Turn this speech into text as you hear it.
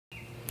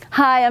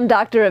Hi, I'm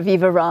Dr.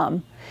 Aviva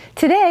Romm.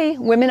 Today,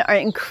 women are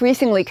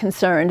increasingly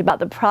concerned about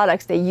the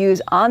products they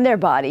use on their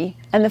body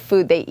and the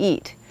food they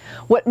eat.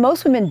 What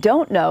most women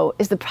don't know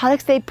is the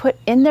products they put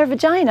in their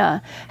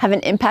vagina have an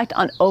impact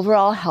on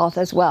overall health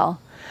as well.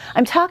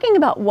 I'm talking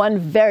about one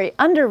very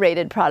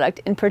underrated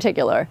product in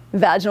particular,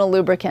 vaginal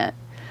lubricant.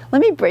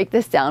 Let me break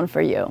this down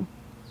for you.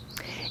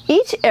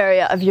 Each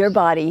area of your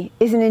body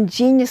is an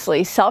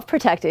ingeniously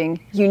self-protecting,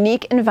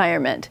 unique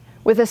environment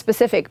with a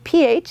specific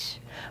pH,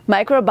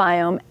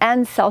 microbiome,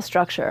 and cell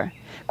structure.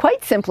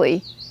 Quite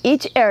simply,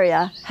 each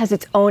area has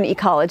its own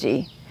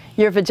ecology.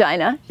 Your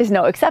vagina is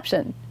no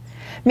exception.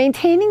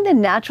 Maintaining the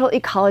natural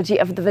ecology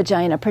of the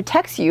vagina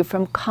protects you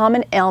from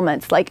common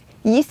ailments like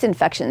yeast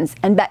infections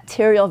and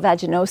bacterial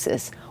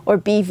vaginosis, or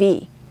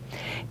BV.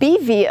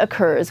 BV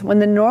occurs when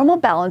the normal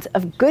balance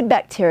of good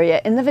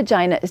bacteria in the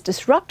vagina is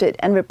disrupted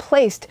and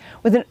replaced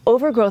with an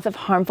overgrowth of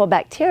harmful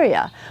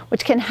bacteria,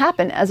 which can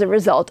happen as a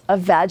result of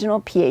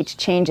vaginal pH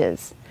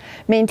changes.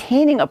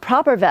 Maintaining a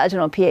proper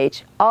vaginal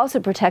pH also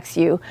protects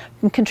you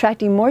from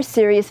contracting more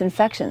serious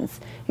infections,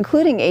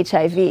 including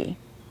HIV.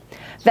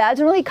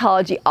 Vaginal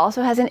ecology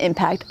also has an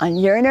impact on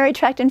urinary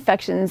tract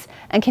infections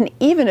and can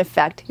even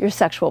affect your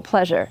sexual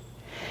pleasure.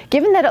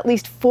 Given that at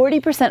least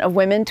 40% of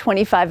women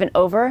 25 and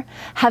over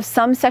have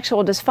some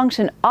sexual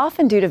dysfunction,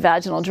 often due to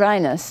vaginal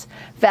dryness,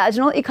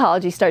 vaginal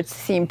ecology starts to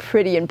seem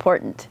pretty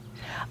important.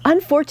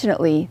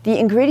 Unfortunately, the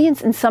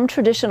ingredients in some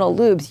traditional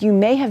lubes you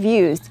may have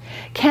used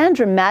can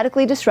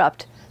dramatically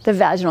disrupt the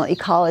vaginal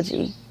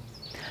ecology.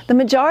 The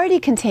majority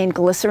contain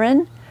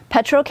glycerin,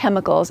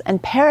 petrochemicals,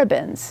 and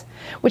parabens,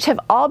 which have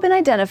all been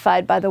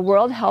identified by the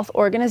World Health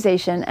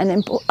Organization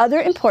and other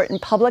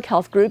important public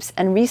health groups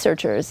and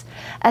researchers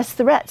as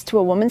threats to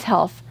a woman's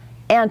health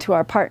and to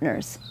our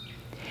partners.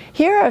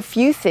 Here are a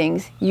few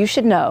things you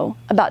should know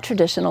about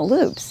traditional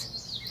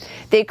lubes.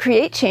 They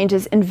create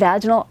changes in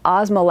vaginal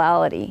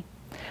osmolality.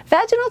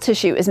 Vaginal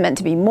tissue is meant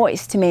to be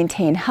moist to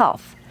maintain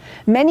health.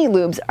 Many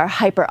lubes are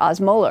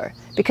hyperosmolar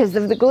because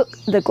of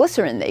the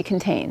glycerin they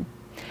contain.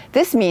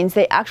 This means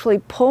they actually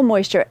pull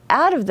moisture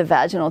out of the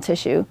vaginal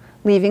tissue,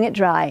 leaving it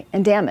dry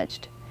and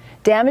damaged.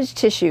 Damaged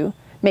tissue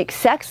makes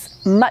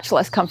sex much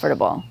less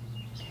comfortable.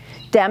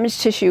 Damaged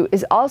tissue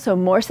is also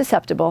more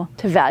susceptible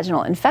to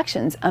vaginal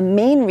infections, a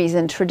main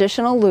reason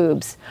traditional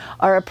lubes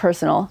are a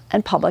personal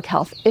and public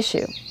health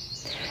issue.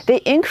 They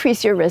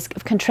increase your risk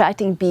of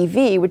contracting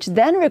BV, which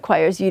then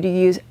requires you to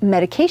use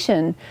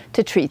medication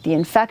to treat the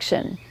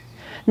infection.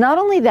 Not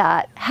only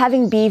that,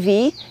 having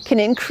BV can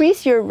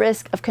increase your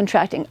risk of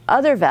contracting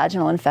other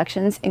vaginal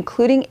infections,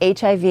 including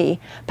HIV,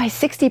 by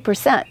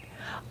 60%,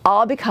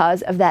 all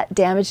because of that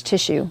damaged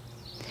tissue.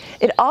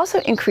 It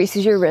also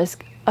increases your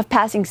risk of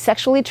passing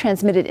sexually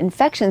transmitted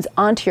infections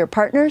onto your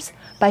partners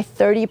by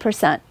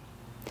 30%.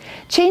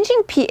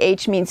 Changing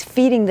pH means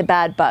feeding the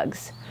bad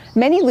bugs.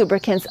 Many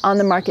lubricants on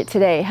the market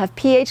today have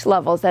pH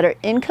levels that are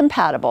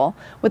incompatible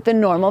with the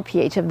normal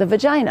pH of the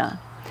vagina.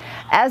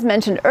 As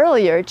mentioned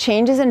earlier,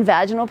 changes in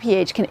vaginal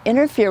pH can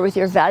interfere with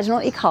your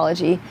vaginal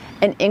ecology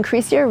and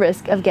increase your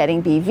risk of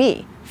getting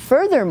BV.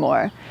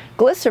 Furthermore,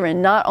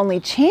 glycerin not only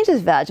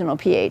changes vaginal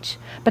pH,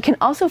 but can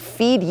also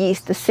feed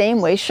yeast the same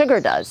way sugar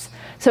does.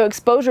 So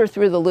exposure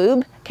through the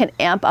lube can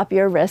amp up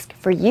your risk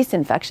for yeast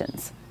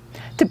infections.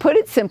 To put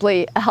it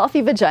simply, a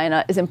healthy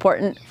vagina is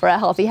important for a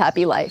healthy,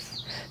 happy life.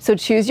 So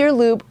choose your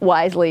lube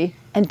wisely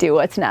and do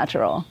what's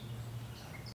natural.